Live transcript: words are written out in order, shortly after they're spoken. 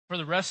For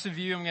the rest of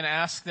you, I'm going to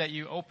ask that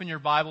you open your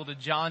Bible to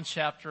John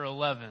chapter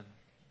 11.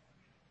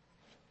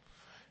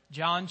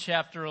 John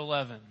chapter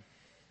 11.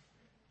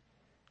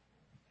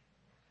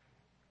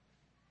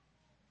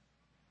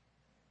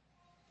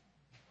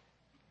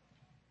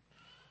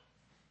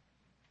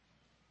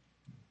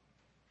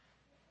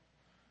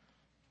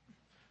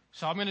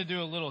 So I'm going to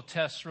do a little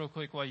test real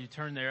quick while you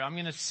turn there. I'm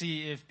going to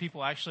see if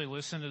people actually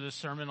listen to this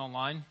sermon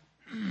online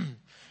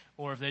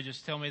or if they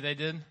just tell me they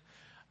did.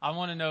 I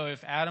want to know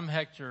if Adam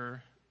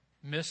Hector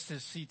missed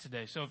his seat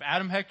today. So if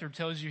Adam Hector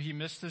tells you he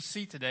missed his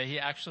seat today, he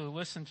actually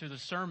listened to the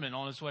sermon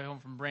on his way home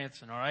from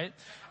Branson, all right?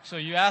 So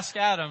you ask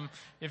Adam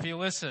if he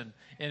listened.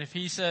 And if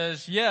he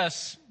says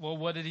yes, well,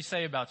 what did he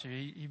say about you?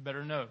 He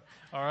better know,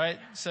 all right?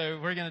 So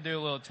we're going to do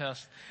a little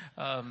test.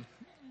 And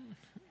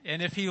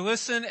if he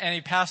listened and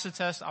he passed the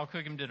test, I'll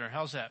cook him dinner.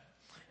 How's that?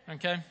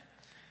 Okay?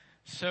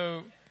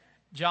 So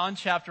John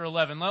chapter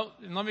 11.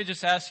 Let me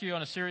just ask you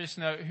on a serious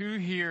note, who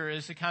here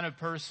is the kind of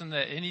person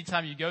that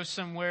anytime you go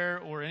somewhere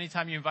or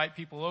anytime you invite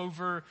people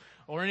over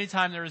or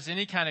anytime there's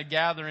any kind of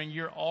gathering,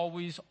 you're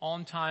always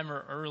on time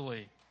or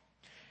early?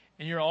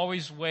 And you're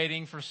always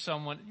waiting for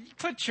someone.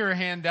 Put your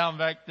hand down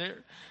back there.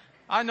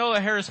 I know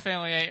the Harris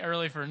family ain't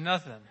early for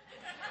nothing.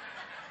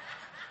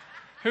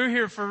 Who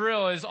here for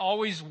real is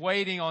always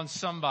waiting on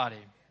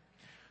somebody?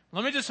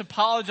 Let me just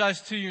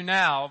apologize to you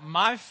now.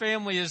 My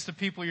family is the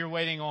people you're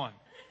waiting on.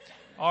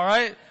 All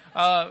right?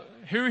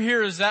 Who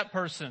here is that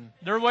person?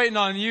 They're waiting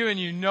on you and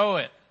you know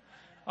it.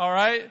 All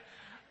right?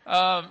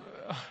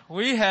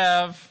 We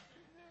have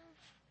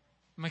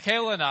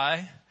Michaela and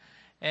I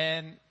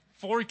and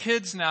 4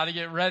 kids now to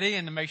get ready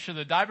and to make sure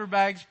the diaper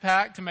bag's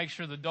packed, to make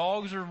sure the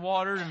dogs are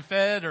watered and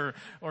fed or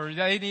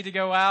they need to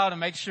go out and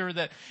make sure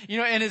that,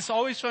 and it's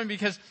always fun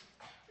because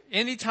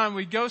anytime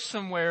we go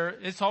somewhere,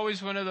 it's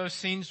always one of those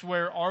scenes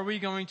where are we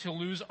going to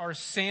lose our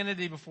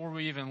sanity before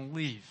we even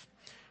leave?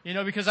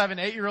 Because I have an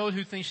 8-year-old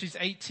who thinks she's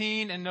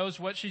 18 and knows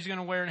what she's going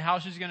to wear and how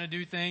she's going to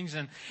do things.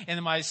 And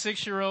my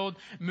 6-year-old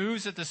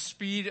moves at the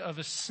speed of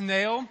a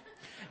snail.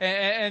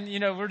 And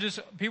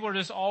people are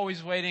just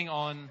always waiting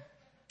on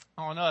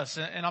us.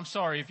 And I'm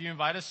sorry, if you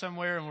invite us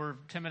somewhere and we're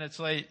 10 minutes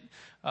late,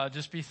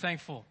 just be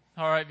thankful.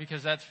 All right.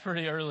 Because that's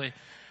pretty early.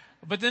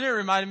 But then it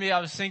reminded me,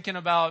 I was thinking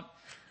about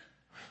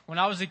when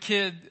I was a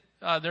kid,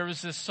 there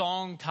was this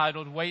song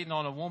titled Waiting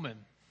on a Woman.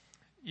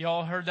 You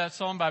all heard that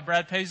song by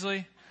Brad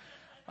Paisley?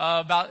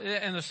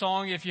 And the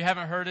song, if you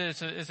haven't heard it,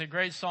 it's a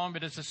great song,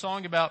 but it's a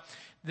song about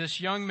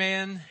this young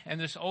man and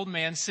this old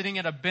man sitting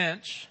at a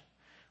bench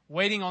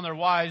waiting on their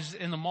wives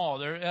in the mall.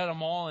 They're at a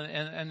mall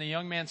and the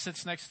young man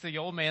sits next to the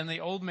old man.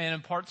 The old man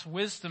imparts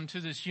wisdom to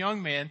this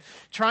young man,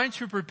 trying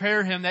to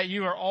prepare him that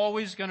you are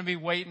always going to be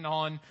waiting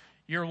on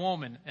your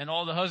woman. And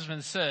all the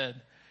husbands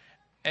said,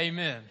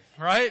 amen.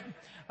 Right?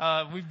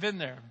 We've been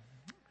there.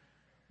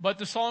 But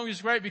the song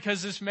is great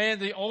because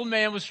the old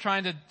man was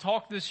trying to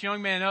talk this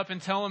young man up and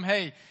tell him,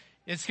 hey,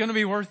 it's going to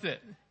be worth it.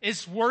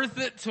 It's worth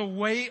it to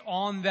wait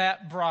on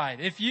that bride.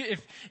 If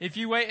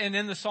you wait, and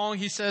in the song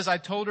he says, I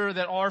told her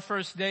that our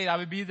first date I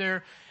would be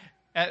there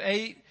at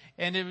 8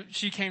 and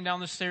she came down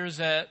the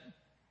stairs at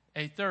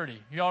 8:30.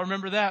 You all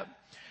remember that?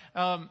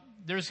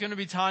 There's going to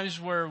be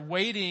times where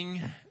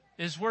waiting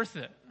is worth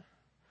it.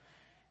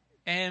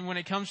 And when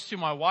it comes to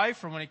my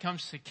wife or when it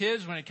comes to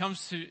kids, when it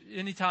comes to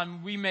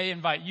anytime we may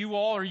invite you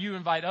all or you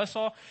invite us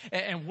all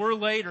and we're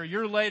late or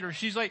you're late or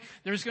she's late,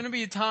 there's going to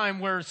be a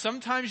time where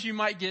sometimes you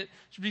might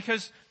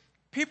because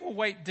people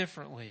wait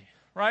differently,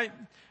 right?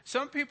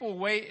 Some people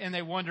wait and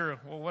they wonder,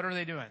 well, what are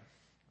they doing?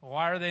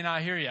 Why are they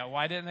not here yet?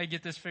 Why didn't they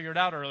get this figured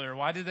out earlier?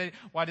 Why did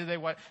they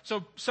wait?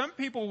 So some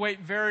people wait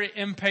very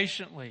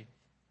impatiently.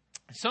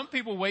 Some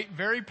people wait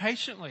very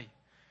patiently.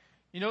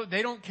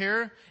 They don't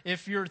care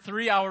if you're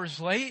 3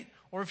 hours late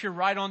or if you're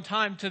right on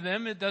time. To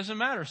them, it doesn't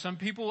matter. Some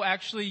people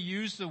actually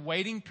use the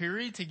waiting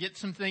period to get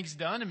some things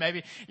done. And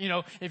maybe,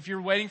 if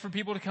you're waiting for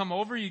people to come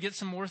over, you get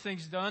some more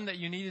things done that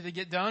you needed to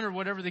get done or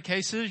whatever the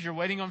case is. You're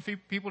waiting on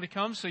people to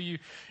come. So you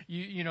do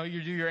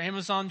your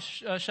Amazon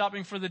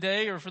shopping for the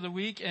day or for the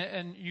week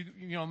and you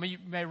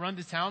may run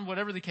to town,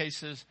 whatever the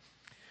case is.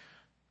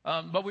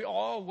 But we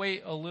all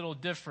wait a little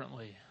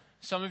differently.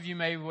 Some of you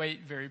may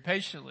wait very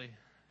patiently.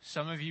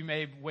 Some of you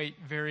may wait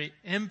very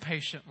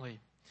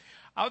impatiently.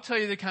 I'll tell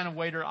you the kind of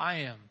waiter I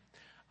am.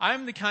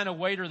 I'm the kind of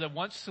waiter that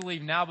wants to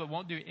leave now but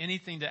won't do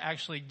anything to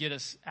actually get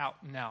us out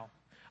now.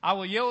 I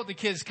will yell at the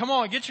kids, come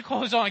on, get your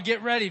clothes on,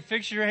 get ready,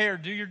 fix your hair,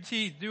 do your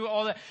teeth, do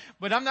all that.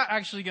 But I'm not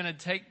actually going to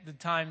take the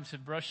time to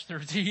brush their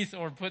teeth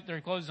or put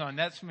their clothes on.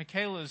 That's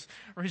Michaela's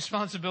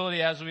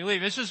responsibility as we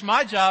leave. It's just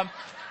my job.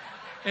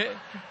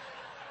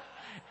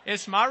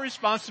 It's my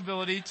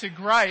responsibility to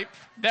gripe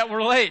that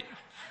we're late.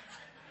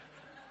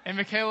 And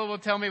Michaela will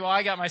tell me, well,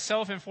 I got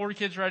myself and 4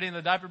 kids ready and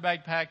the diaper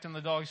bag packed and the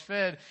dogs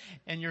fed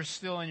and you're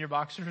still in your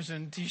boxers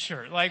and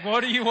t-shirt. Like,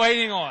 what are you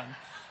waiting on?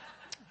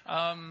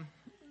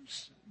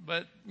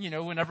 But,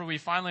 whenever we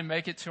finally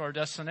make it to our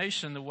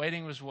destination, the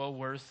waiting was well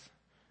worth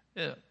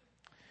it.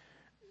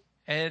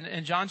 And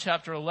in John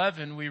chapter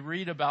 11, we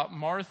read about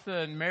Martha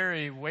and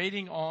Mary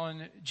waiting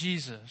on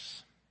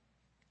Jesus.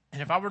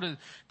 And if I were to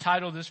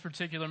title this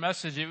particular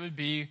message, it would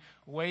be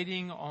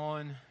Waiting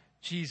on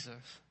Jesus.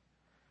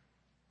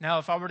 Now,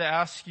 if I were to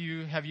ask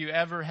you, have you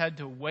ever had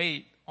to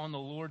wait on the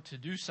Lord to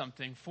do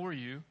something for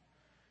you?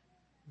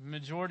 The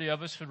majority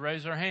of us would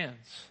raise our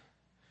hands.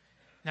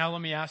 Now,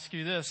 let me ask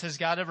you this. Has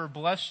God ever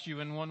blessed you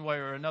in one way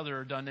or another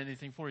or done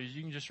anything for you?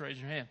 You can just raise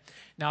your hand.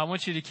 Now, I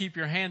want you to keep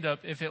your hand up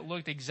if it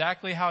looked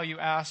exactly how you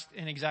asked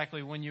and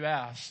exactly when you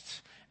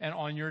asked and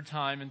on your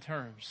time and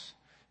terms.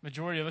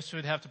 Majority of us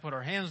would have to put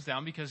our hands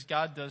down because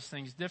God does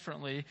things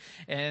differently.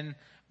 And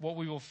what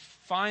we will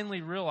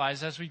finally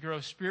realize as we grow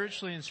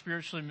spiritually and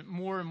spiritually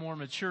more and more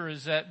mature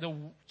is that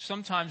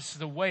sometimes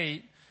the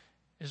wait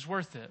is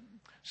worth it.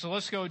 So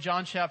let's go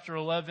John chapter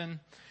 11.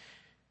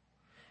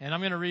 And I'm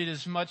going to read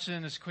as much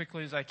in as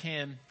quickly as I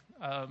can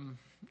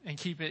and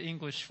keep it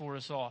English for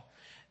us all.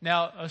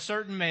 Now, a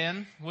certain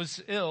man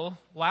was ill,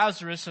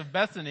 Lazarus of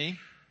Bethany,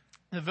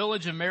 the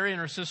village of Mary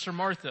and her sister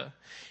Martha.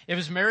 It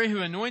was Mary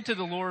who anointed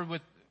the Lord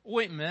with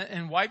ointment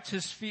and wiped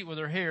his feet with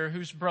her hair,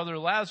 whose brother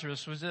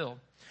Lazarus was ill.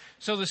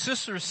 So the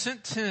sisters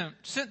sent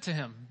to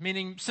him,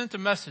 meaning sent a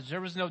message. There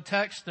was no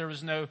text, there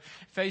was no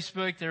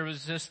Facebook, there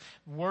was just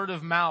word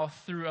of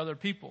mouth through other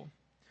people.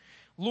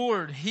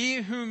 Lord, he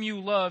whom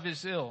you love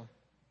is ill.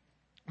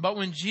 But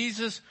when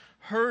Jesus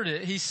heard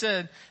it, he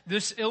said,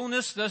 this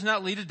illness does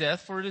not lead to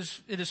death, for it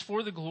is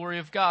for the glory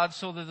of God,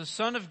 so that the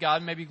Son of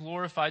God may be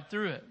glorified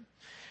through it.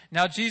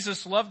 Now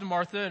Jesus loved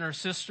Martha and her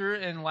sister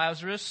and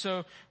Lazarus,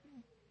 so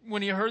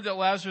when he heard that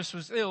Lazarus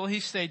was ill, he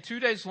stayed 2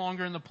 days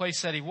longer in the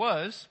place that he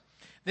was.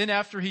 Then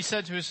after he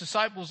said to his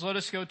disciples, let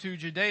us go to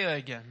Judea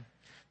again.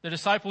 The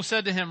disciples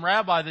said to him,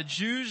 Rabbi, the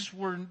Jews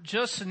were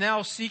just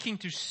now seeking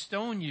to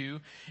stone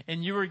you,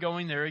 and you are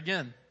going there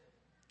again.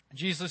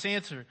 Jesus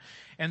answered,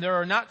 and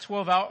are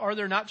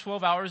there not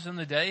 12 hours in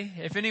the day?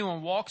 If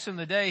anyone walks in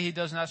the day, he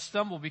does not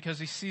stumble because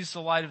he sees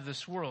the light of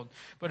this world.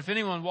 But if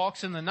anyone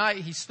walks in the night,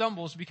 he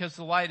stumbles because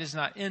the light is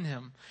not in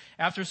him.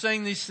 After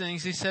saying these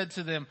things, he said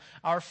to them,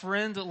 our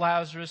friend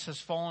Lazarus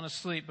has fallen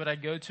asleep, but I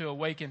go to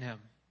awaken him.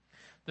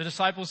 The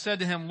disciples said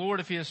to him, Lord,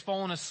 if he has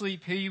fallen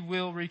asleep, he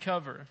will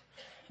recover.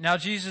 Now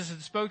Jesus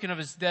had spoken of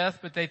his death,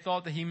 but they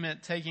thought that he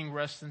meant taking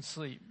rest and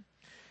sleep.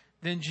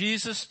 Then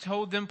Jesus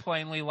told them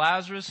plainly,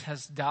 Lazarus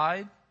has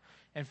died,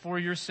 and for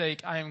your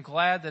sake I am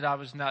glad that I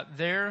was not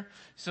there,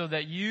 so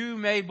that you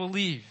may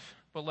believe,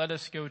 but let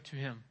us go to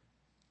him.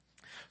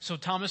 So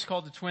Thomas,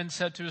 called the twin,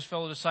 said to his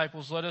fellow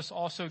disciples, let us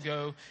also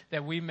go,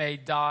 that we may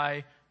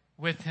die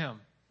with him.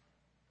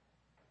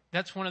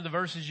 That's one of the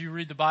verses you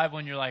read the Bible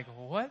and you're like,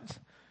 what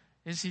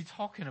is he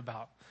talking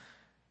about?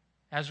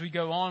 As we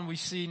go on, we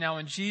see now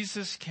when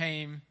Jesus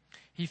came,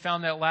 he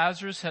found that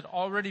Lazarus had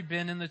already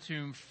been in the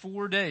tomb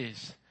 4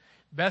 days.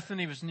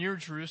 Bethany was near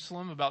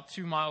Jerusalem, about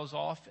 2 miles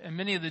off, and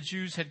many of the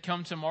Jews had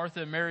come to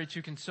Martha and Mary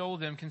to console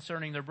them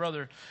concerning their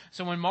brother.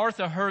 So when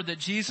Martha heard that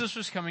Jesus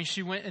was coming,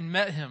 she went and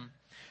met him.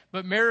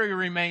 But Mary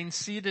remained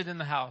seated in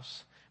the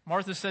house.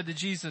 Martha said to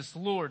Jesus,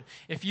 Lord,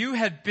 if you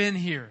had been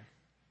here,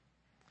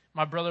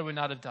 my brother would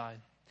not have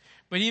died.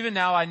 But even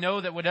now I know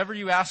that whatever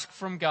you ask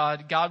from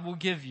God, God will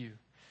give you.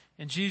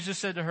 And Jesus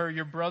said to her,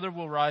 your brother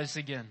will rise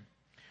again.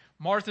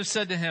 Martha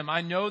said to him,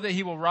 I know that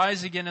he will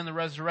rise again in the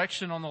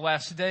resurrection on the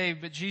last day.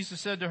 But Jesus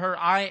said to her,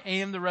 I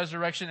am the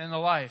resurrection and the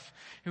life.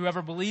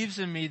 Whoever believes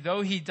in me,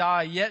 though he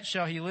die, yet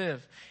shall he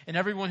live. And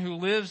everyone who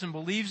lives and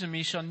believes in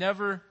me shall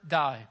never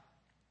die.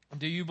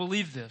 Do you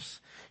believe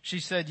this?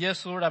 She said,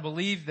 yes, Lord, I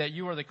believe that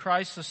you are the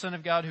Christ, the Son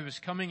of God, who is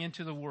coming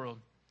into the world.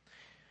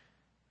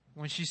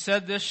 When she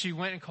said this, she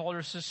went and called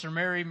her sister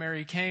Mary.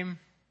 Mary came.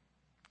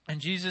 And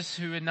Jesus,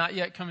 who had not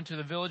yet come into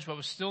the village, but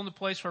was still in the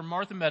place where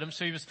Martha met him.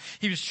 So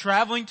he was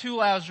traveling to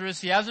Lazarus.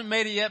 He hasn't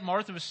made it yet.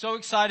 Martha was so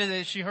excited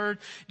that she heard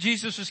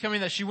Jesus was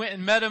coming that she went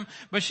and met him,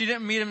 but she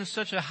didn't meet him in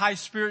such a high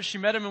spirit. She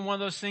met him in one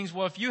of those things.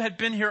 Well, if you had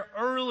been here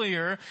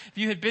earlier, if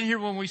you had been here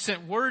when we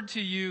sent word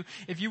to you,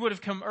 if you would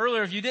have come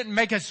earlier, if you didn't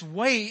make us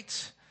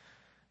wait,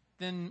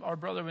 then our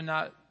brother would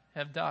not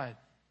have died.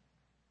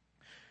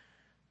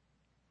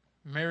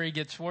 Mary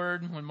gets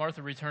word. When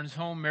Martha returns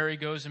home, Mary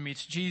goes and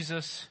meets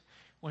Jesus.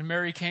 When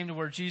Mary came to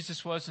where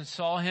Jesus was and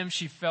saw him,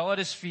 she fell at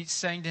his feet,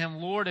 saying to him,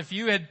 Lord, if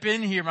you had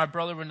been here, my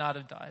brother would not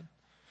have died.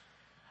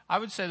 I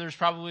would say there's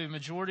probably a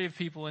majority of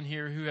people in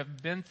here who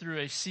have been through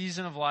a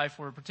season of life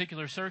or a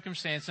particular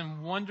circumstance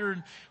and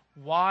wondered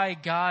why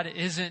God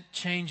isn't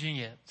changing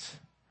it.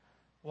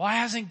 Why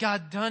hasn't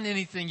God done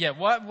anything yet?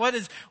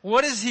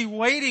 What is he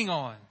waiting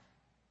on?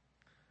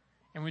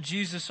 And when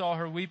Jesus saw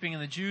her weeping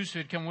and the Jews who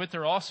had come with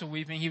her also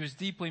weeping, he was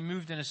deeply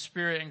moved in his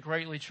spirit and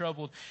greatly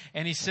troubled.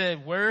 And he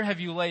said, where have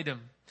you laid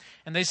him?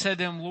 And they said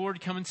to him, Lord,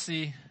 come and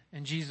see.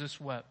 And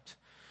Jesus wept.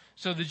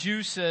 So the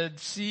Jews said,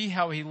 see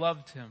how he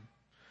loved him.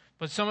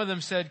 But some of them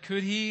said,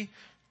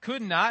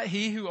 could not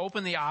he who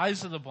opened the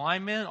eyes of the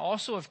blind man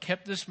also have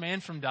kept this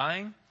man from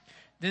dying?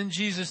 Then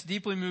Jesus,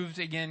 deeply moved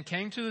again,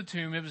 came to the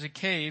tomb. It was a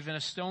cave and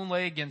a stone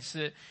lay against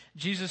it.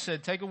 Jesus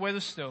said, take away the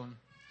stone.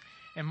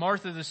 And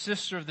Martha, the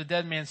sister of the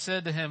dead man,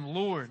 said to him,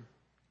 Lord,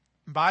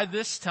 by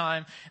this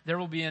time there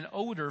will be an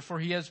odor, for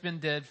he has been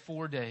dead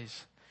 4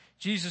 days.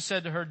 Jesus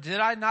said to her, "Did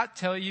I not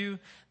tell you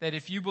that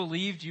if you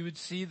believed, you would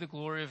see the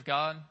glory of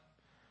God?"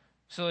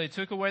 So they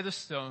took away the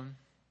stone,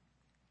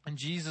 and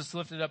Jesus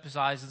lifted up his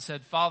eyes and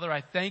said, "Father,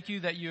 I thank you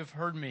that you have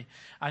heard me.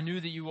 I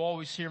knew that you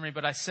always hear me,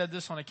 but I said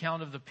this on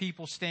account of the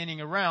people standing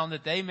around,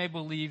 that they may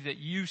believe that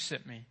you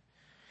sent me."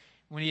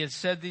 When he had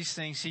said these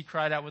things, he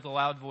cried out with a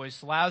loud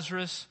voice,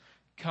 "Lazarus,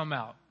 come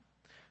out."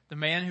 The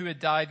man who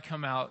had died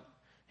come out,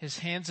 his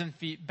hands and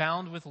feet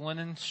bound with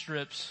linen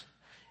strips,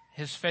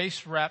 his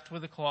face wrapped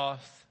with a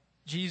cloth.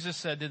 Jesus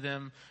said to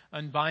them,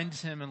 "Unbind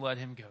him and let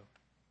him go."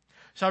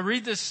 So I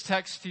read this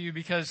text to you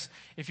because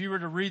if you were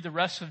to read the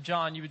rest of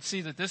John, you would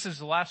see that this is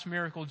the last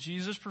miracle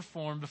Jesus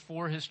performed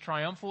before his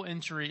triumphal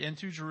entry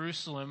into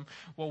Jerusalem,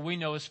 what we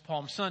know as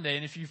Palm Sunday.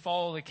 And if you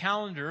follow the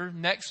calendar,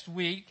 next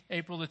week,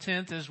 April the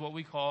 10th, is what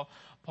we call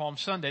Palm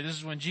Sunday. This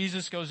is when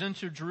Jesus goes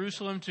into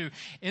Jerusalem to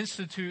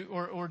institute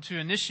or to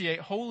initiate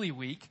Holy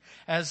Week,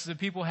 as the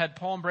people had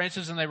palm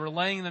branches and they were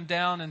laying them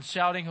down and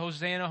shouting,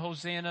 "Hosanna,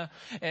 Hosanna,"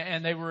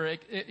 and they were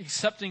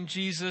accepting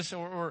Jesus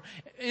or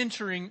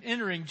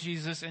entering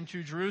Jesus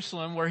into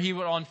Jerusalem, where he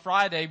would on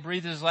Friday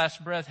breathe his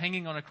last breath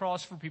hanging on a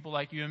cross for people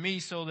like you and me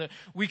so that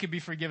we could be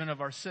forgiven of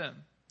our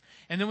sin.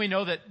 And then we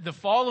know that the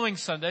following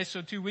Sunday,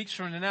 so 2 weeks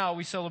from now,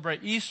 we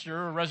celebrate Easter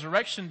or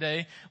Resurrection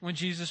Day when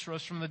Jesus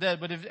rose from the dead.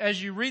 But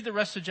as you read the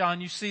rest of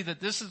John, you see that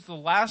this is the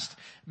last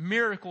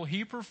miracle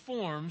he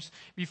performs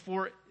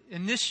before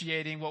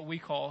initiating what we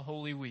call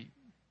Holy Week.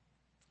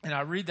 And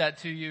I read that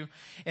to you.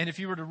 And if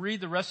you were to read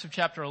the rest of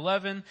chapter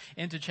 11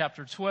 into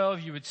chapter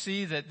 12, you would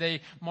see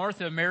that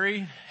Martha and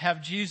Mary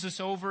have Jesus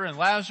over and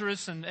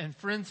Lazarus and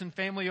friends and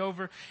family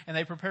over, and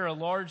they prepare a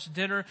large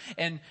dinner.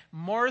 And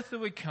Martha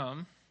would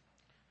come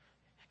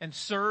and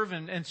serve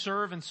and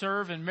serve and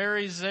serve, and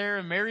Mary's there,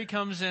 and Mary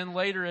comes in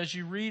later as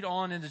you read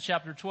on into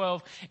chapter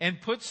 12 and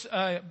puts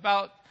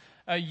about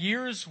a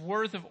year's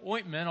worth of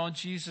ointment on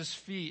Jesus'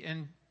 feet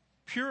and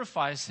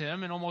purifies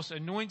him and almost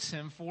anoints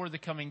him for the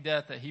coming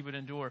death that he would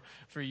endure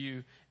for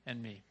you and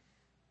me.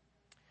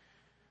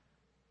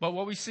 But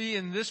what we see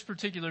in this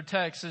particular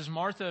text is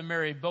Martha and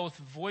Mary both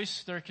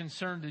voice their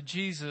concern to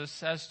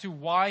Jesus as to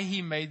why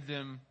he made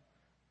them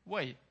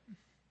wait.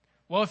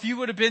 Well, if you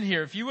would have been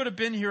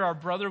here, our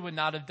brother would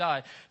not have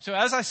died. So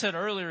as I said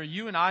earlier,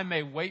 you and I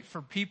may wait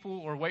for people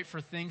or wait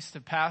for things to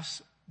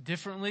pass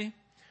differently.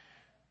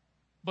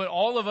 But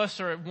all of us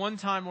are at one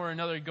time or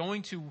another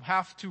going to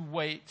have to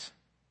wait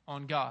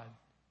on God.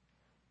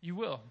 You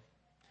will.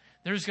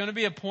 There's going to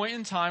be a point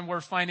in time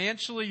where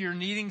financially you're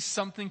needing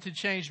something to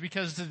change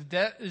because the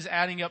debt is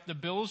adding up, the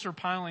bills are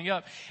piling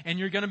up, and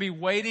you're going to be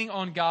waiting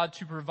on God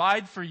to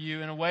provide for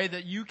you in a way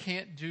that you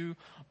can't do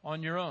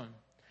on your own.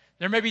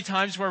 There may be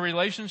times where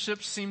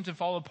relationships seem to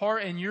fall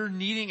apart and you're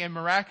needing a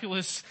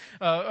miraculous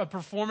a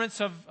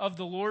performance of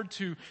the Lord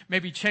to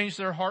maybe change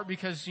their heart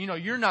because,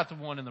 you're not the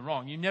one in the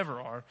wrong. You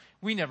never are.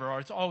 We never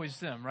are. It's always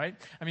them, right?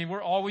 I mean,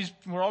 we're always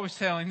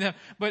telling them.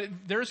 But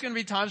there's going to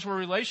be times where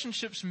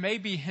relationships may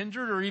be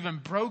hindered or even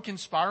broken,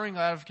 spiraling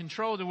out of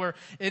control, to where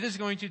it is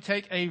going to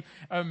take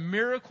a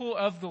miracle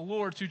of the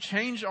Lord to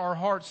change our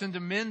hearts and to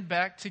mend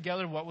back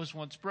together what was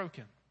once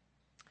broken.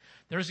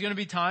 There's going to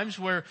be times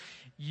where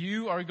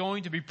you are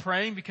going to be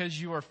praying because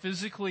you are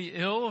physically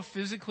ill,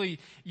 physically,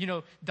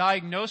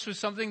 diagnosed with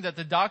something that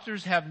the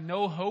doctors have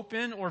no hope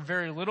in or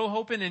very little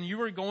hope in, and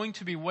you are going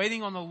to be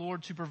waiting on the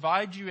Lord to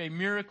provide you a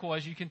miracle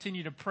as you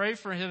continue to pray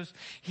for his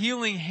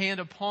healing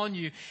hand upon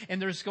you.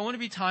 And there's going to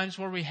be times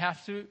where we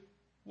have to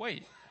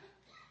wait.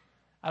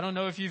 I don't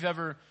know if you've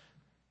ever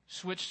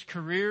switched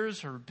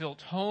careers or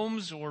built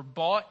homes or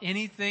bought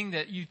anything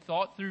that you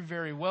thought through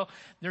very well.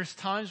 There's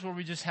times where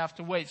we just have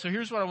to wait. So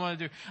here's what I want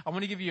to do. I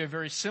want to give you a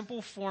very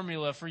simple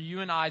formula for you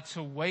and I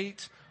to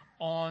wait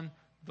on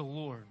the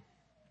Lord.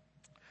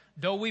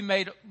 Though we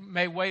may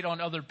wait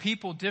on other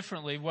people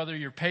differently, whether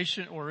you're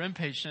patient or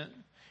impatient,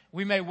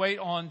 we may wait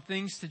on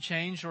things to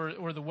change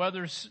or the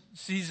weather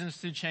seasons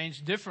to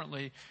change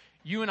differently.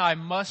 You and I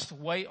must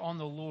wait on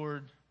the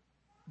Lord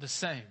the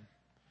same.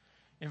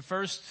 And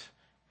first,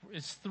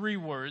 it's 3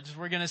 words.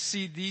 We're going to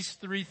see these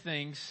 3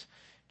 things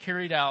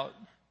carried out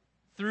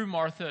through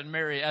Martha and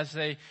Mary as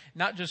they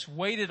not just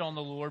waited on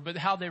the Lord, but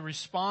how they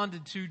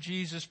responded to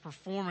Jesus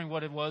performing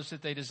what it was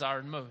that they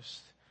desired most.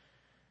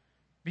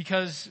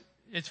 Because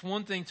it's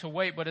one thing to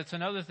wait, but it's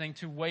another thing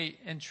to wait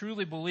and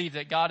truly believe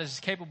that God is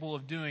capable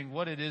of doing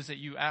what it is that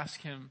you ask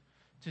him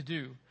to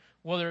do.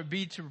 Whether it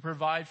be to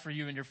provide for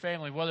you and your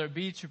family, whether it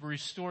be to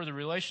restore the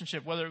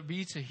relationship, whether it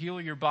be to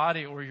heal your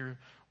body or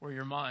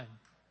your mind.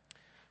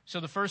 So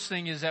the first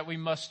thing is that we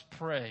must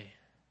pray.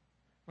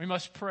 We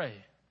must pray.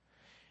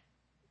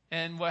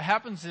 And what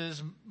happens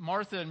is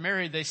Martha and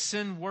Mary, they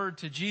send word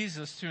to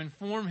Jesus to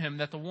inform him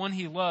that the one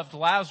he loved,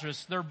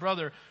 Lazarus, their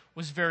brother,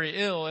 was very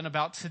ill and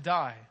about to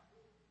die.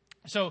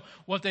 So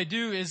what they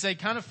do is they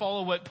kind of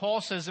follow what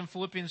Paul says in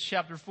Philippians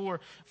chapter 4.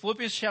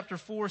 Philippians chapter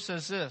 4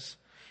 says this.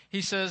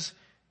 He says,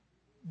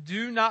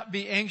 "Do not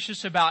be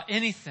anxious about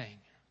anything,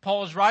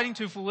 Paul is writing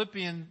to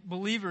Philippian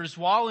believers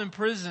while in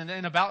prison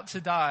and about to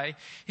die.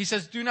 He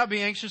says, do not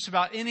be anxious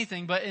about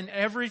anything, but in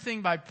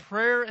everything by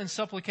prayer and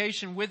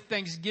supplication with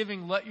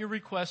thanksgiving, let your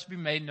requests be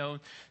made known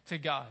to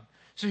God.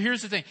 So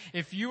here's the thing.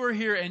 If you are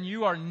here and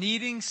you are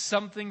needing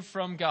something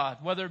from God,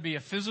 whether it be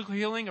a physical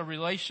healing, a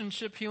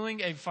relationship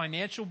healing, a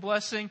financial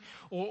blessing,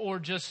 or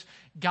just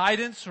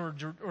guidance or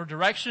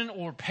direction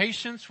or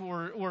patience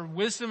or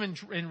wisdom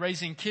in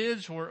raising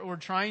kids or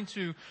trying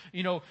to,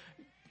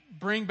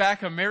 bring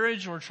back a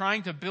marriage or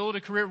trying to build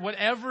a career,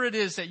 whatever it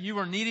is that you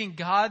are needing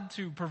God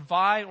to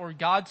provide or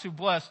God to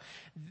bless,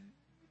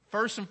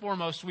 first and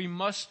foremost, we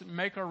must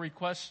make our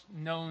requests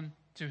known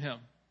to Him.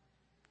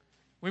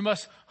 We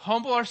must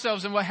humble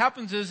ourselves. And what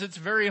happens is it's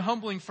very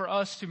humbling for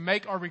us to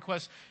make our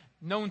requests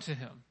known to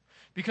Him.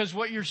 Because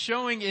what you're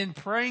showing in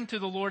praying to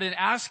the Lord and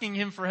asking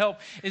Him for help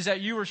is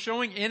that you are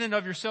showing in and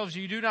of yourselves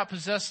you do not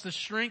possess the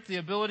strength, the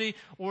ability,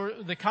 or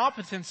the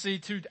competency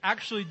to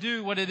actually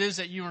do what it is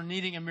that you are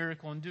needing a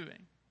miracle in doing.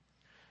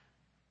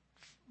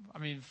 I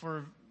mean,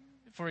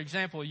 for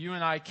example, you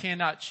and I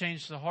cannot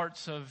change the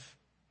hearts of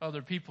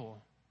other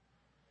people.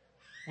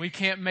 We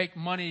can't make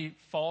money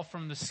fall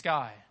from the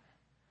sky.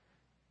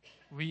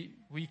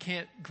 We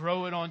can't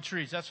grow it on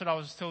trees. That's what I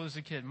was told as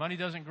a kid. Money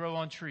doesn't grow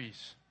on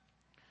trees.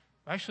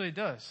 Actually, it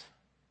does.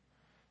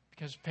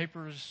 Because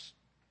paper is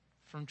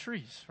from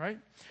trees, right?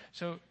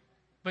 So,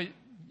 but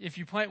if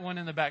you plant one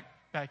in the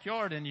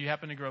backyard and you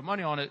happen to grow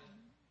money on it,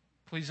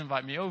 please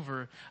invite me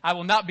over. I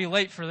will not be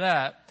late for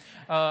that.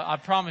 I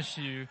promise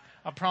you.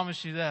 I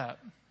promise you that.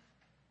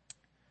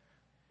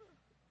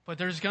 But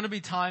there's going to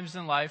be times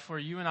in life where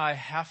you and I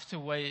have to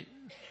wait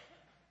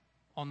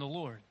on the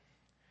Lord.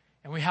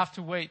 And we have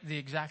to wait the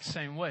exact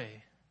same way.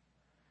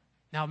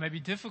 Now, it may be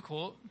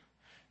difficult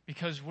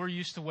because we're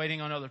used to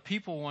waiting on other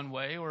people one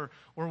way, or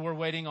we're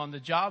waiting on the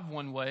job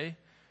one way,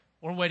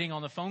 or waiting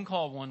on the phone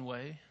call one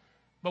way.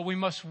 But we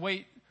must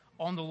wait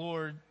on the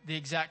Lord the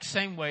exact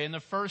same way. And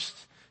the first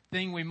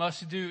thing we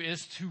must do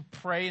is to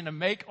pray and to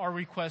make our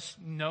requests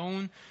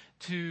known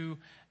to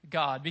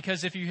God.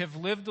 Because if you have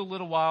lived a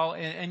little while,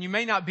 and you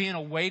may not be in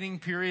a waiting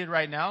period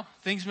right now,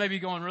 things may be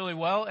going really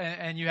well,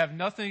 and you have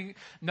nothing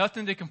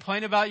to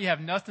complain about, you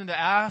have nothing to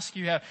ask,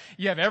 you have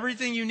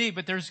everything you need,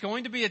 but there's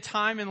going to be a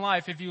time in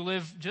life, if you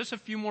live just a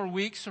few more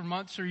weeks or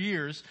months or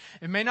years,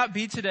 it may not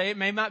be today, it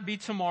may not be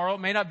tomorrow, it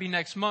may not be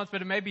next month,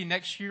 but it may be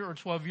next year or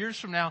 12 years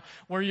from now,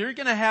 where you're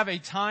going to have a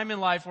time in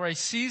life or a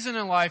season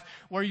in life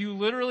where you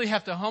literally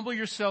have to humble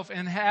yourself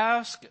and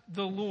ask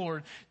the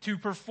Lord to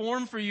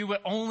perform for you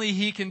what only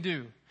He can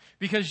do.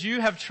 Because you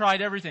have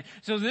tried everything.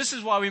 So this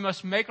is why we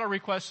must make our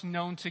requests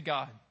known to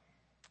God.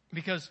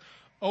 Because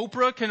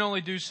Oprah can only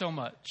do so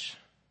much.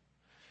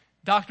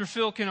 Dr.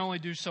 Phil can only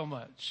do so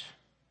much.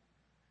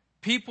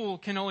 People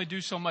can only do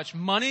so much.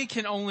 Money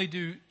can only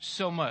do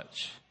so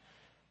much.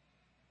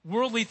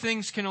 Worldly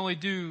things can only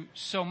do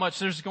so much.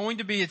 There's going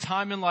to be a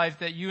time in life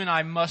that you and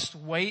I must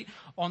wait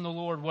on the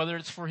Lord, whether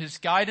it's for His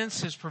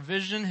guidance, His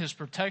provision, His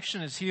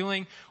protection, His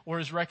healing, or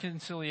His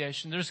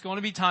reconciliation. There's going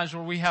to be times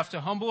where we have to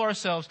humble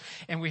ourselves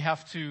and we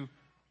have to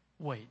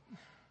wait.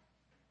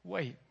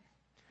 Wait.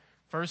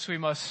 First, we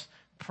must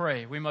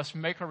pray. We must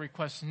make our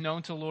requests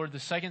known to the Lord. The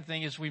second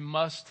thing is we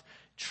must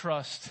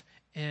trust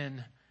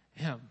in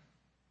Him.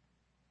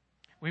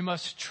 We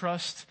must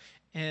trust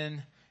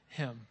in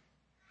Him.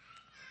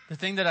 The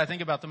thing that I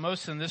think about the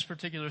most in this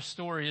particular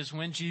story is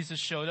when Jesus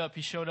showed up.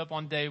 He showed up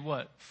on day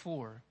what?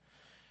 4.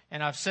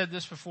 And I've said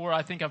this before.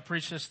 I think I've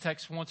preached this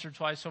text once or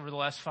twice over the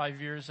last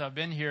 5 years I've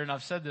been here, and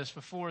I've said this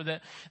before,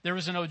 that there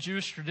was an old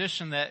Jewish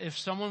tradition that if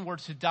someone were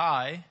to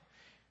die,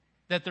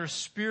 that their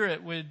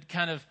spirit would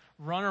kind of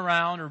run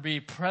around or be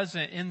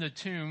present in the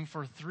tomb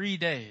for 3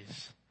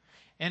 days.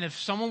 And if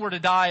someone were to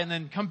die and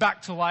then come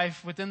back to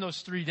life within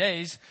those 3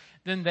 days,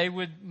 then they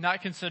would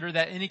not consider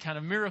that any kind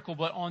of miracle.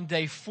 But on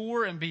day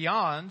 4 and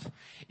beyond,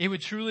 it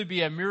would truly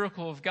be a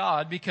miracle of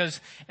God, because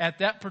at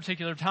that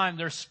particular time,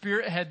 their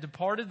spirit had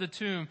departed the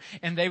tomb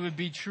and they would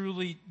be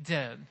truly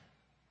dead.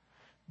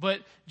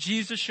 But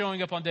Jesus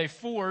showing up on day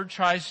 4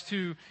 tries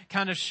to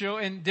kind of show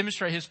and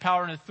demonstrate His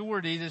power and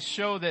authority to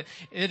show that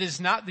it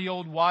is not the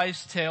old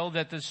wise tale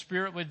that the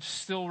spirit would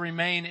still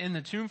remain in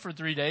the tomb for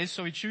 3 days.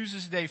 So He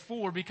chooses day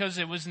 4 because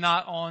it was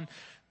not on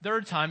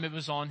their time, it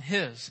was on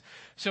His.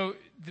 So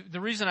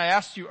the reason I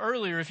asked you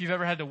earlier if you've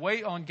ever had to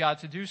wait on God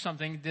to do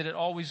something, did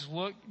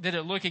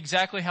it look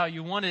exactly how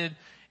you wanted,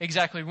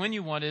 exactly when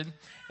you wanted,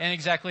 and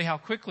exactly how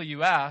quickly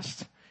you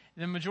asked?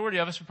 The majority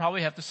of us would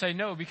probably have to say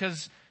no,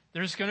 because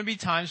there's going to be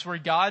times where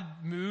God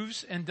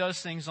moves and does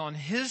things on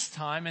His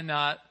time and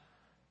not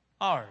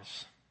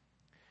ours.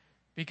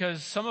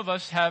 Because some of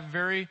us have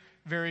very,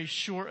 very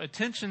short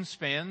attention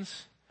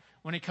spans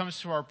when it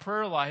comes to our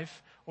prayer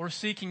life or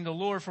seeking the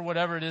Lord for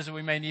whatever it is that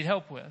we may need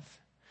help with.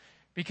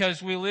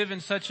 Because we live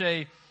in such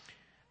a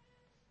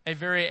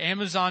very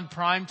Amazon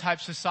Prime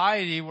type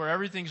society where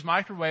everything's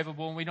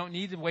microwavable and we don't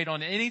need to wait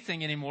on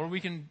anything anymore. We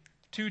can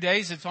 2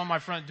 days it's on my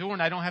front door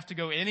and I don't have to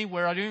go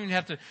anywhere. I don't even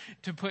have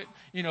to put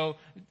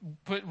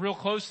real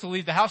clothes to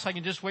leave the house. I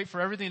can just wait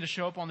for everything to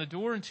show up on the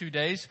door in 2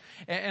 days.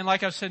 And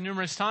like I've said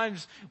numerous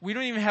times, we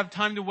don't even have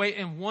time to wait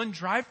in one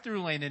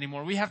drive-through lane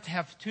anymore. We have to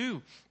have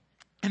 2.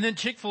 And then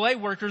Chick-fil-A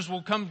workers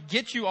will come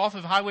get you off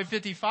of Highway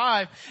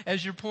 55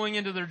 as you're pulling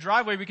into their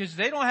driveway because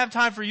they don't have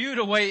time for you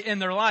to wait in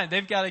their line.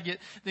 They've got to get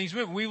things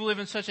moving. We live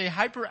in such a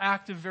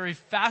hyperactive, very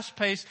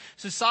fast-paced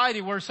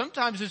society where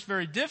sometimes it's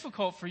very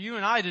difficult for you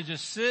and I to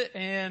just sit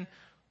and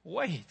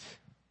wait.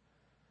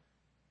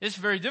 It's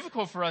very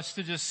difficult for us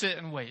to just sit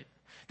and wait.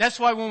 That's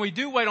why when we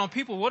do wait on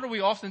people, what are we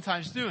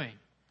oftentimes doing?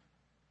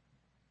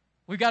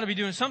 We've got to be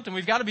doing something.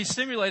 We've got to be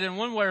stimulated in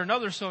one way or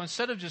another. So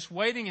instead of just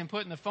waiting and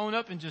putting the phone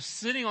up and just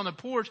sitting on the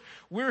porch,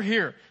 we're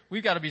here.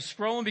 We've got to be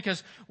scrolling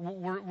because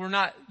we're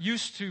not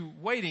used to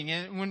waiting.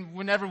 And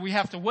whenever we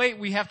have to wait,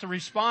 we have to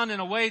respond in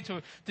a way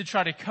to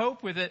try to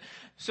cope with it.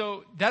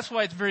 So that's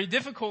why it's very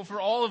difficult for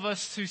all of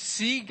us to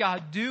see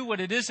God do what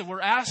it is that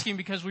we're asking,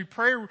 because we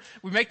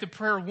make the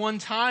prayer one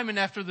time, and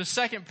after the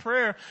second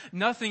prayer,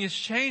 nothing has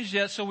changed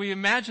yet. So we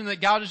imagine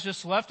that God has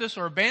just left us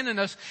or abandoned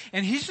us,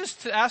 and He's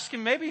just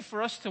asking maybe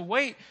for us to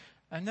wait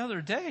another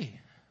day.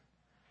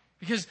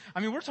 Because,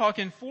 we're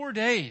talking 4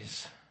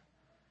 days.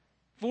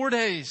 4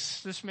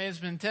 days this man's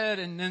been dead,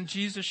 and then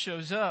Jesus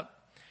shows up.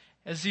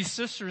 As these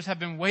sisters have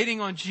been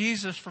waiting on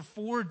Jesus for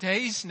 4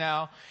 days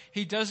now,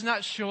 He does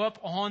not show up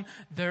on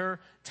their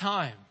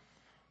time.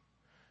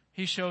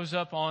 He shows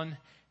up on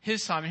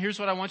His time. And here's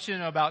what I want you to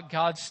know about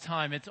God's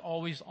time. It's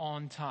always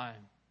on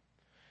time.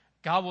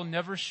 God will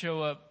never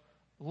show up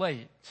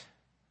late.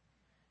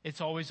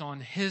 It's always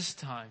on His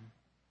time.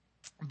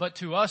 But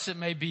to us, it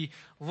may be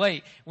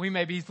late. We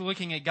may be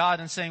looking at God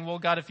and saying, well,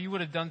 God, if you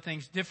would have done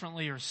things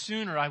differently or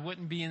sooner, I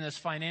wouldn't be in this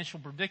financial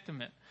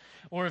predicament.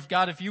 Or if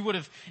God, if you would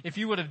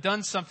have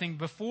done something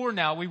before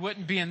now, we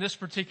wouldn't be in this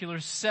particular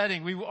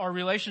setting. Our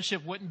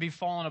relationship wouldn't be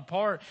falling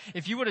apart.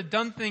 If you would have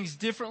done things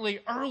differently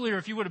earlier,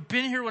 if you would have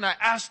been here when I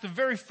asked the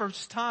very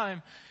first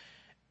time.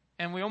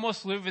 And we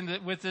almost live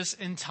with this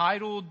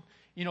entitled,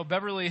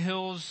 Beverly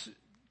Hills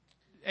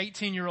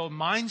 18-year-old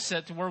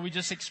mindset to where we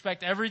just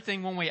expect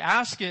everything when we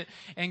ask it,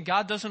 and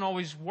God doesn't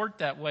always work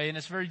that way. And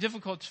it's very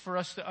difficult for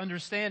us to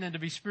understand and to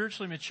be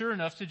spiritually mature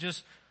enough to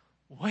just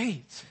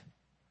wait.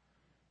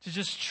 To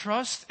just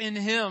trust in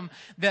Him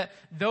that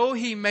though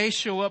He may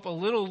show up a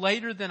little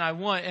later than I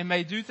want and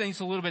may do things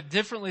a little bit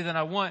differently than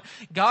I want,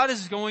 God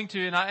is going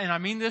to, and I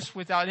mean this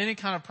without any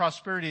kind of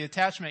prosperity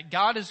attachment,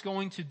 God is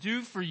going to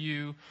do for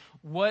you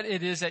what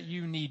it is that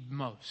you need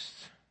most.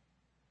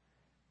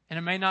 And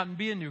it may not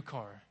be a new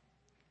car.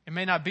 It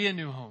may not be a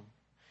new home.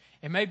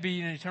 It may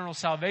be an eternal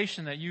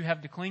salvation that you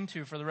have to cling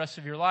to for the rest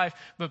of your life,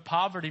 but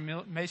poverty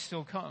may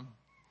still come.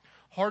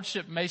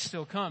 Hardship may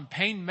still come.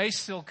 Pain may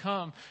still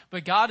come.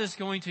 But God is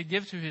going to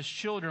give to His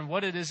children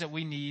what it is that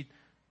we need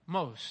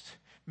most.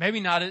 Maybe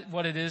not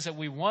what it is that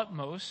we want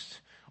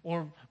most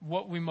or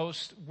what we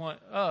most want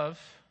of,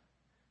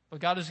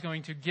 but God is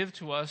going to give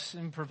to us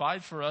and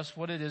provide for us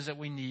what it is that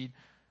we need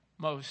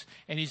most.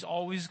 And He's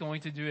always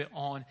going to do it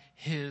on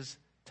His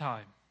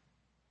time.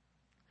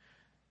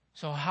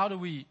 So how do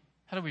we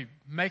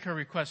make our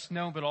requests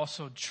known but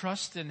also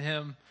trust in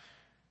Him?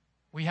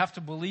 We have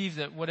to believe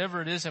that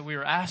whatever it is that we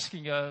are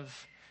asking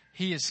of,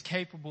 He is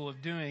capable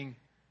of doing,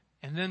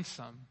 and then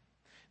some.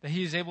 That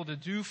He is able to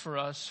do for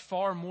us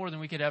far more than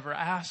we could ever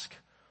ask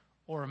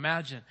or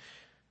imagine.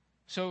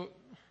 So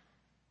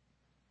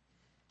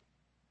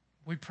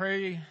we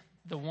pray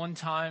the one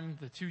time,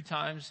 the 2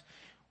 times.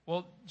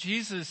 Well,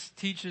 Jesus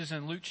teaches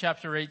in Luke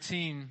chapter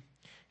 18,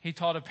 He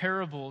taught a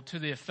parable to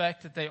the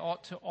effect that they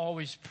ought to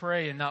always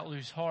pray and not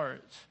lose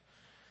heart.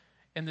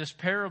 And this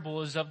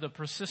parable is of the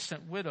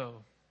persistent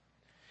widow,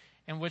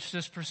 in which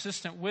this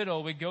persistent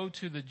widow would go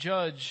to the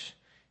judge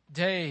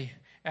day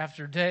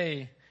after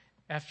day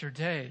after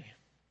day.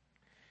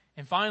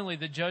 And finally,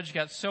 the judge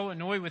got so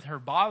annoyed with her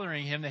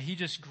bothering him that he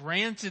just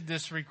granted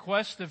this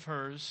request of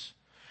hers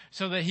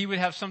so that he would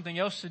have something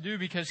else to do,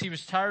 because he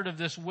was tired of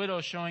this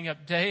widow showing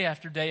up day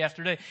after day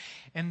after day.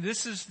 And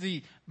this is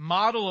the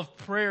model of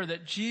prayer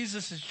that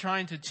Jesus is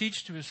trying to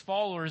teach to His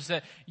followers,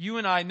 that you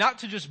and I, not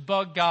to just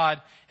bug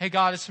God, hey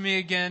God, it's me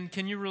again,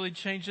 can you really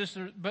change this?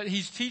 But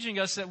He's teaching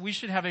us that we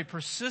should have a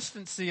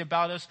persistency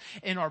about us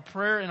in our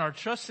prayer and our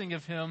trusting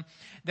of Him,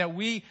 that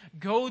we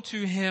go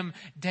to Him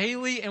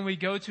daily and we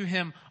go to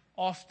Him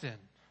often.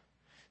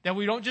 That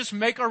we don't just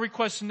make our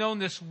requests known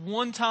this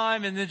one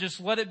time and then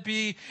just let it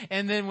be.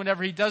 And then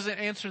whenever He doesn't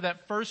answer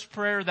that first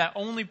prayer, that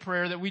only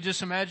prayer, that we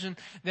just imagine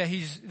that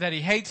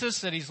He hates us,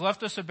 that He's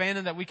left us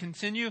abandoned, that we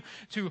continue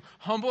to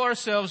humble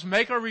ourselves,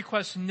 make our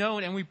requests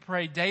known, and we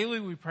pray daily,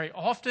 we pray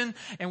often,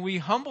 and we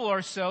humble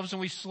ourselves and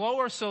we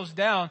slow ourselves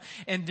down.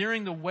 And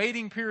during the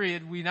waiting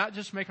period, we not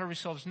just make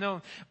ourselves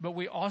known, but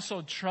we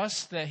also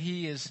trust that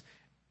He is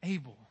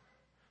able.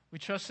 We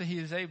trust that He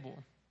is able.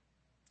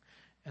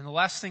 And the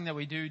last thing that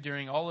we do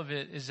during all of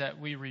it is that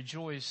we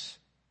rejoice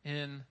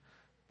in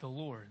the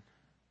Lord.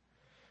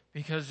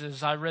 Because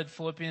as I read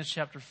Philippians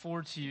chapter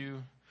 4 to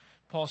you,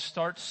 Paul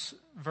starts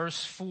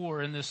verse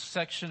 4 in this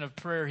section of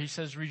prayer. He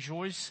says,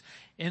 rejoice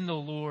in the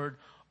Lord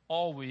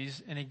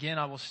always. And again,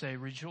 I will say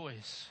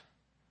rejoice.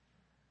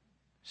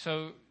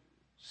 So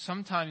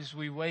sometimes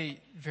we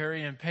wait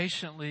very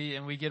impatiently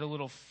and we get a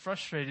little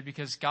frustrated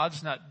because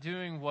God's not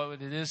doing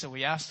what it is that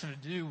we asked him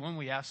to do when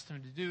we asked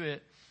him to do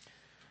it.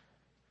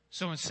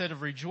 So instead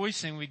of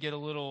rejoicing, we get a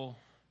little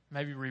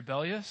maybe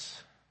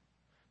rebellious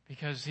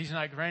because he's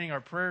not granting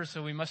our prayers,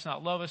 so he must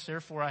not love us.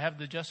 Therefore, I have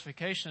the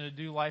justification to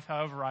do life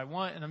however I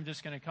want, and I'm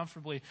just going to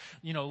comfortably,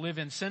 live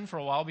in sin for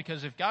a while,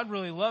 because if God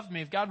really loved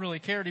me, if God really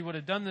cared, he would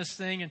have done this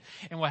thing.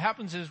 And what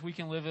happens is we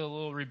can live a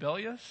little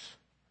rebellious,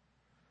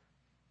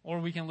 or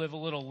we can live a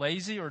little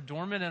lazy or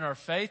dormant in our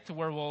faith to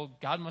where, well,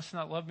 God must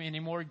not love me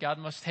anymore. God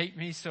must hate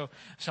me, so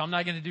I'm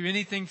not going to do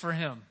anything for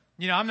him.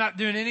 I'm not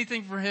doing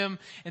anything for him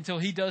until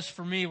he does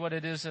for me what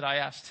it is that I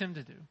asked him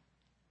to do.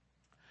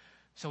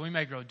 So we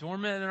may grow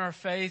dormant in our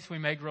faith. We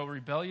may grow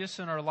rebellious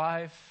in our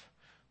life.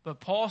 But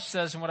Paul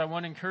says, and what I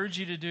want to encourage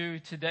you to do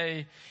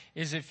today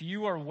is, if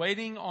you are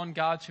waiting on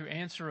God to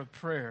answer a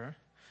prayer,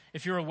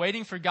 if you're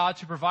waiting for God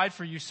to provide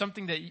for you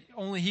something that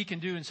only he can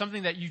do and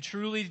something that you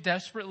truly,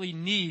 desperately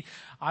need,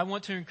 I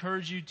want to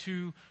encourage you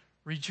to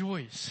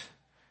rejoice.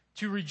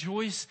 To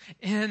rejoice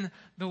in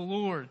the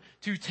Lord,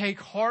 to take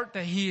heart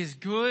that he is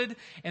good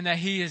and that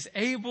he is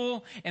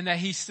able and that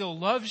he still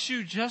loves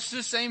you just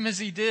the same as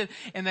he did,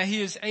 and that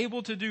he is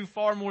able to do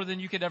far more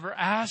than you could ever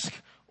ask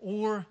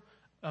or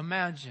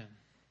imagine.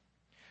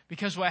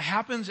 Because what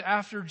happens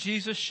after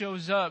Jesus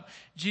shows up,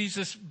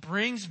 Jesus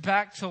brings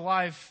back to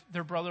life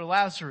their brother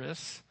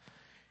Lazarus.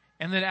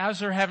 And then as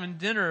they're having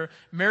dinner,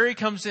 Mary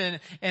comes in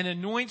and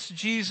anoints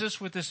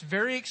Jesus with this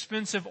very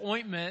expensive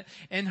ointment.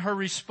 And her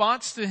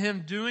response to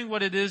him doing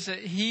what it is that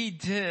he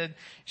did,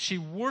 she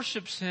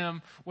worships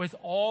him with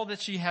all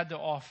that she had to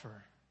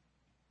offer.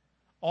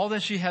 All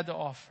that she had to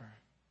offer.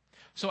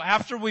 So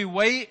after we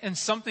wait and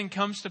something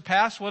comes to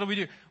pass, what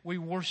do? We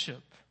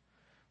worship.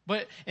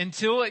 But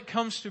until it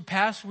comes to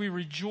pass, we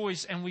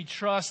rejoice and we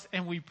trust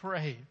and we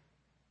pray.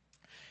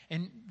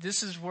 And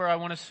this is where I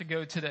want us to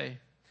go today.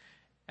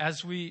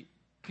 As we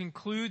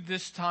conclude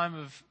this time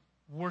of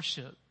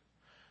worship,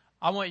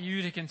 I want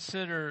you to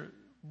consider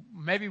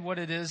maybe what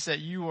it is that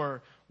you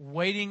are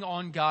waiting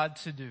on God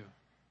to do.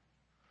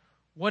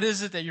 What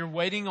is it that you're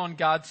waiting on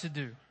God to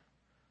do?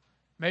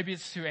 Maybe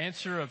it's to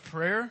answer a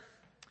prayer.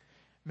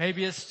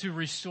 Maybe it's to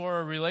restore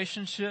a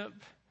relationship.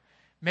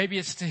 Maybe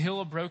it's to heal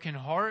a broken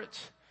heart.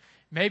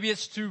 Maybe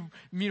it's to,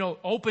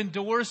 open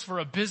doors for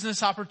a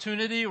business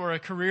opportunity or a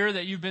career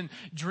that you've been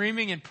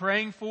dreaming and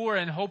praying for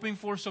and hoping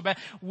for so bad.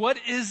 What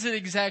is it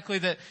exactly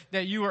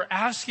that you are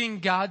asking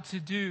God to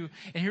do?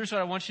 And here's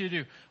what I want you to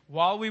do.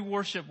 While we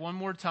worship one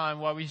more time,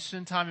 while we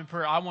spend time in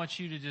prayer, I want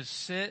you to just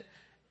sit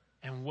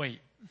and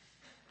wait.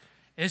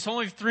 It's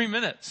only 3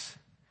 minutes.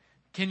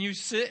 Can you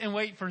sit and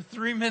wait for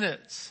 3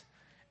 minutes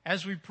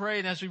as we pray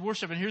and as we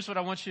worship? And here's what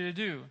I want you to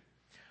do.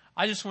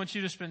 I just want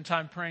you to spend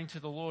time praying to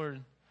the Lord.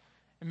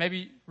 And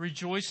maybe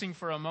rejoicing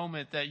for a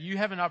moment that you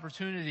have an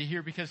opportunity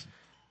here, because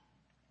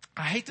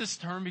I hate this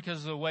term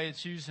because of the way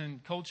it's used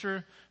in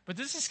culture, but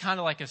this is kind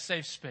of like a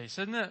safe space,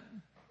 isn't it?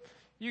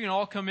 You can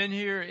all come in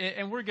here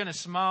and we're going to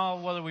smile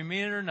whether we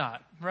mean it or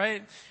not,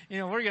 right?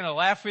 We're going to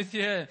laugh with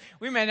you.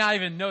 We may not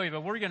even know you,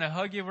 but we're going to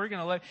hug you. We're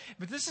going to love you.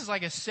 But this is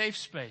like a safe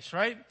space,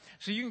 right?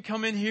 So you can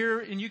come in here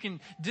and you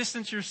can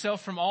distance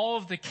yourself from all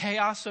of the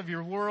chaos of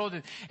your world,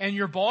 and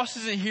your boss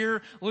isn't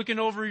here looking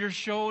over your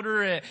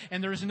shoulder,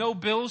 and there's no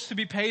bills to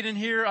be paid in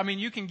here. I mean,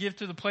 you can give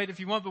to the plate if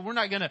you want, but we're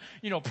not going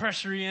to,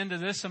 pressure you into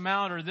this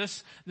amount or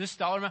this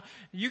dollar amount.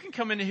 You can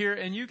come into here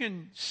and you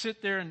can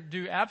sit there and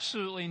do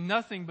absolutely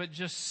nothing but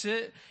just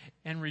sit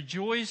and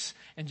rejoice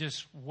and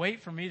just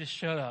wait for me to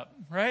shut up,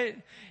 right?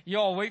 You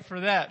all wait for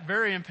that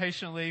very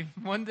impatiently,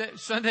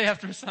 Sunday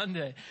after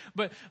Sunday.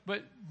 But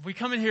we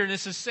come in here and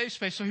it's a safe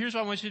space. So here's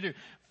what I want you to do.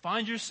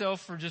 Find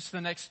yourself for just the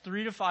next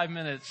 3 to 5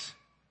 minutes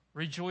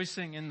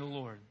rejoicing in the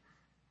Lord.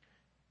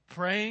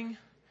 Praying,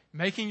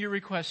 making your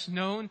requests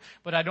known,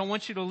 but I don't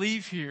want you to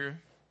leave here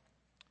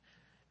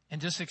and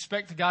just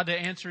expect God to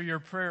answer your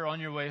prayer on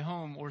your way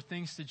home or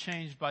things to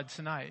change by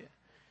tonight.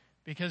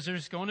 Because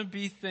there's going to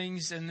be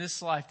things in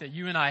this life that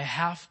you and I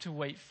have to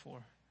wait for.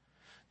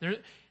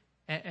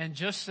 And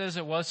just as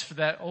it was for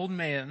that old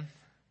man,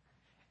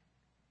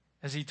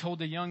 as he told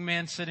the young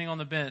man sitting on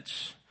the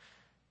bench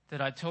that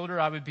I told her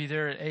I would be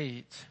there at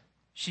 8,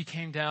 she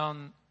came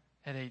down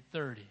at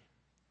 8:30.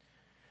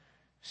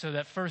 So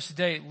that first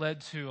date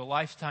led to a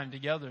lifetime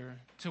together,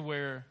 to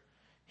where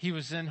he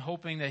was then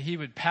hoping that he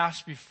would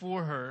pass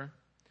before her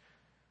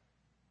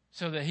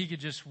so that he could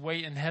just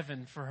wait in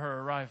heaven for her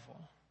arrival.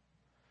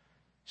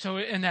 So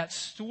in that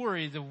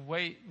story, the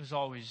wait was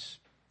always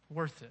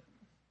worth it.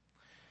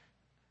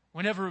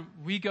 Whenever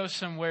we go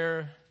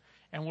somewhere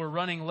and we're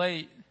running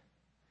late,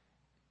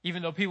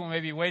 even though people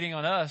may be waiting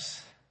on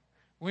us,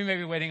 we may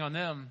be waiting on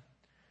them,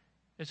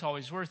 it's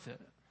always worth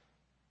it.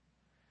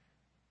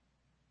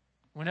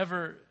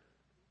 Whenever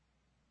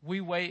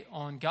we wait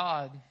on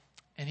God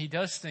and he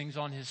does things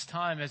on his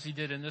time, as he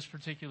did in this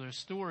particular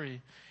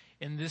story,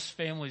 in this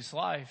family's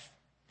life,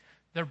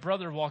 their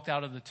brother walked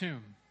out of the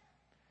tomb.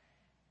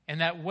 And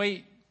that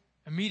wait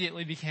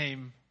immediately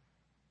became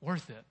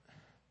worth it.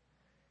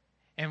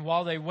 And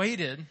while they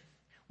waited,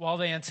 while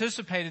they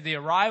anticipated the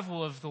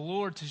arrival of the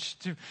Lord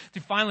to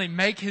finally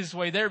make his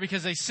way there,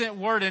 because they sent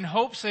word in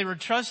hopes, they were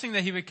trusting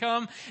that he would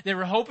come, they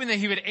were hoping that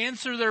he would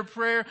answer their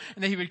prayer,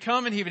 and that he would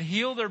come and he would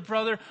heal their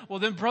brother. Well,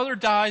 then brother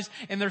dies,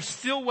 and they're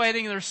still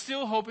waiting, and they're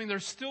still hoping, they're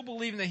still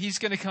believing that he's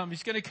going to come,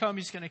 he's going to come,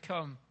 he's going to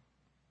come.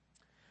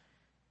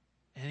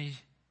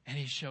 And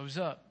he shows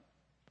up.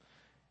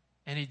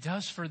 And he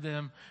does for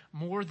them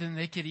more than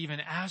they could even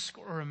ask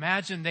or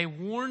imagine. They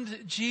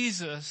warned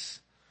Jesus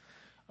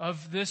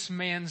of this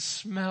man's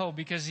smell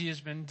because he has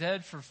been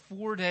dead for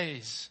 4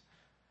 days.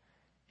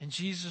 And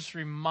Jesus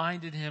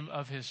reminded him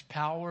of his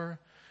power,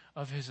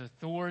 of his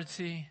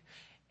authority,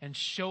 and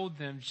showed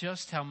them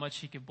just how much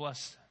he could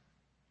bless them.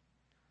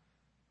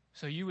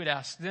 So you would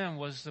ask them,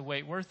 was the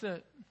wait worth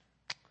it?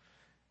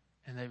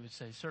 And they would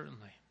say,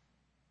 certainly.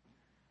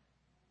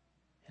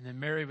 And then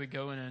Mary would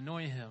go and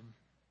anoint him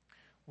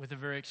with a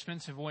very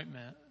expensive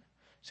ointment.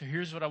 So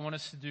here's what I want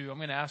us to do. I'm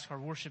going to ask our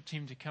worship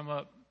team to come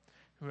up,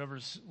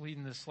 whoever's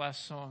leading this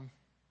last song.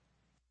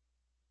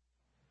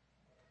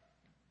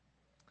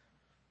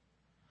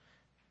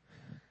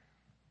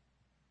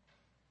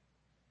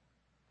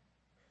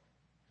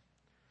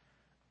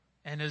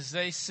 And as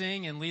they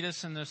sing and lead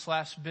us in this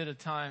last bit of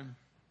time,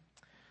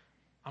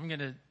 I'm going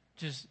to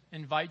just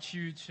invite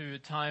you to a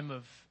time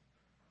of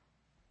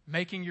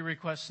making your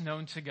requests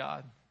known to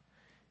God.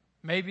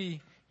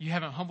 Maybe you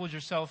haven't humbled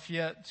yourself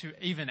yet to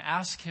even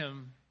ask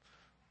him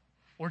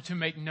or to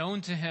make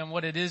known to him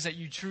what it is that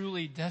you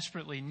truly,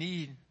 desperately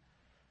need.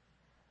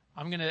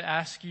 I'm going to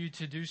ask you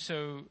to do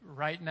so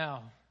right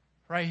now,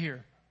 right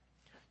here,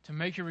 to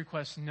make your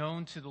request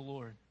known to the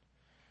Lord.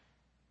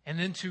 And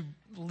then to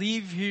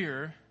leave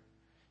here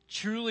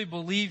truly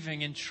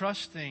believing and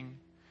trusting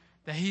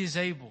that he is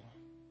able.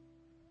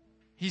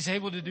 He's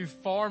able to do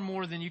far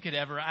more than you could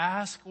ever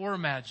ask or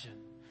imagine.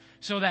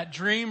 So that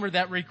dream or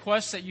that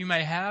request that you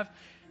may have,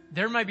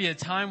 there might be a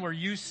time where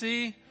you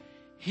see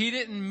he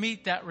didn't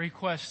meet that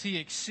request. He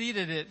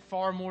exceeded it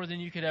far more than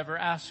you could ever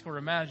ask or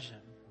imagine.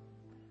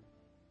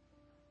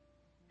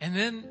 And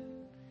then,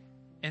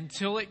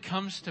 until it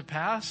comes to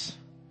pass,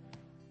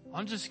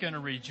 I'm just going to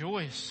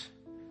rejoice.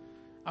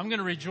 I'm going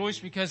to rejoice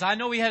because I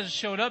know he hasn't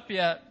showed up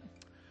yet,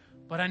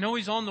 but I know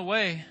he's on the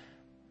way.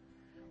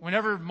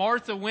 Whenever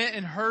Martha went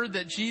and heard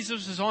that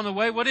Jesus was on the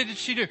way, what did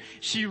she do?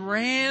 She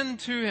ran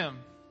to him.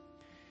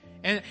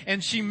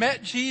 And she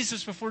met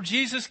Jesus before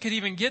Jesus could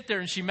even get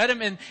there. And she met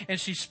him and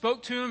she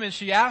spoke to him and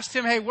she asked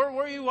him, hey, where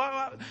were you?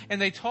 And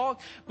they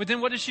talked. But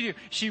then what did she do?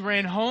 She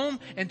ran home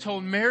and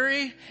told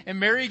Mary. And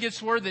Mary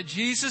gets word that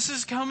Jesus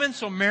is coming.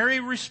 So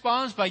Mary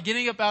responds by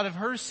getting up out of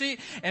her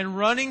seat and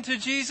running to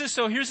Jesus.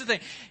 So here's the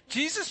thing.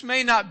 Jesus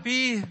may not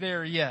be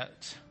there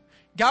yet.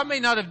 God may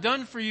not have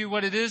done for you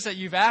what it is that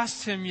you've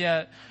asked him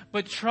yet.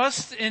 But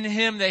trust in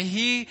him that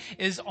he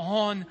is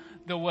on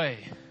the way.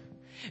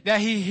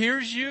 That he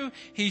hears you,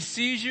 he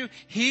sees you,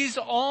 he's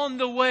on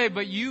the way,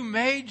 but you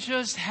may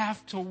just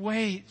have to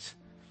wait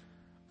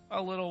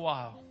a little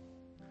while.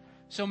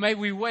 So may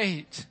we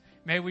wait,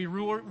 may we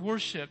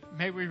worship,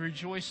 may we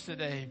rejoice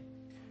today,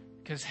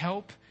 because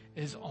help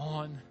is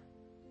on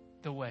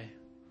the way.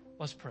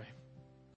 Let's pray.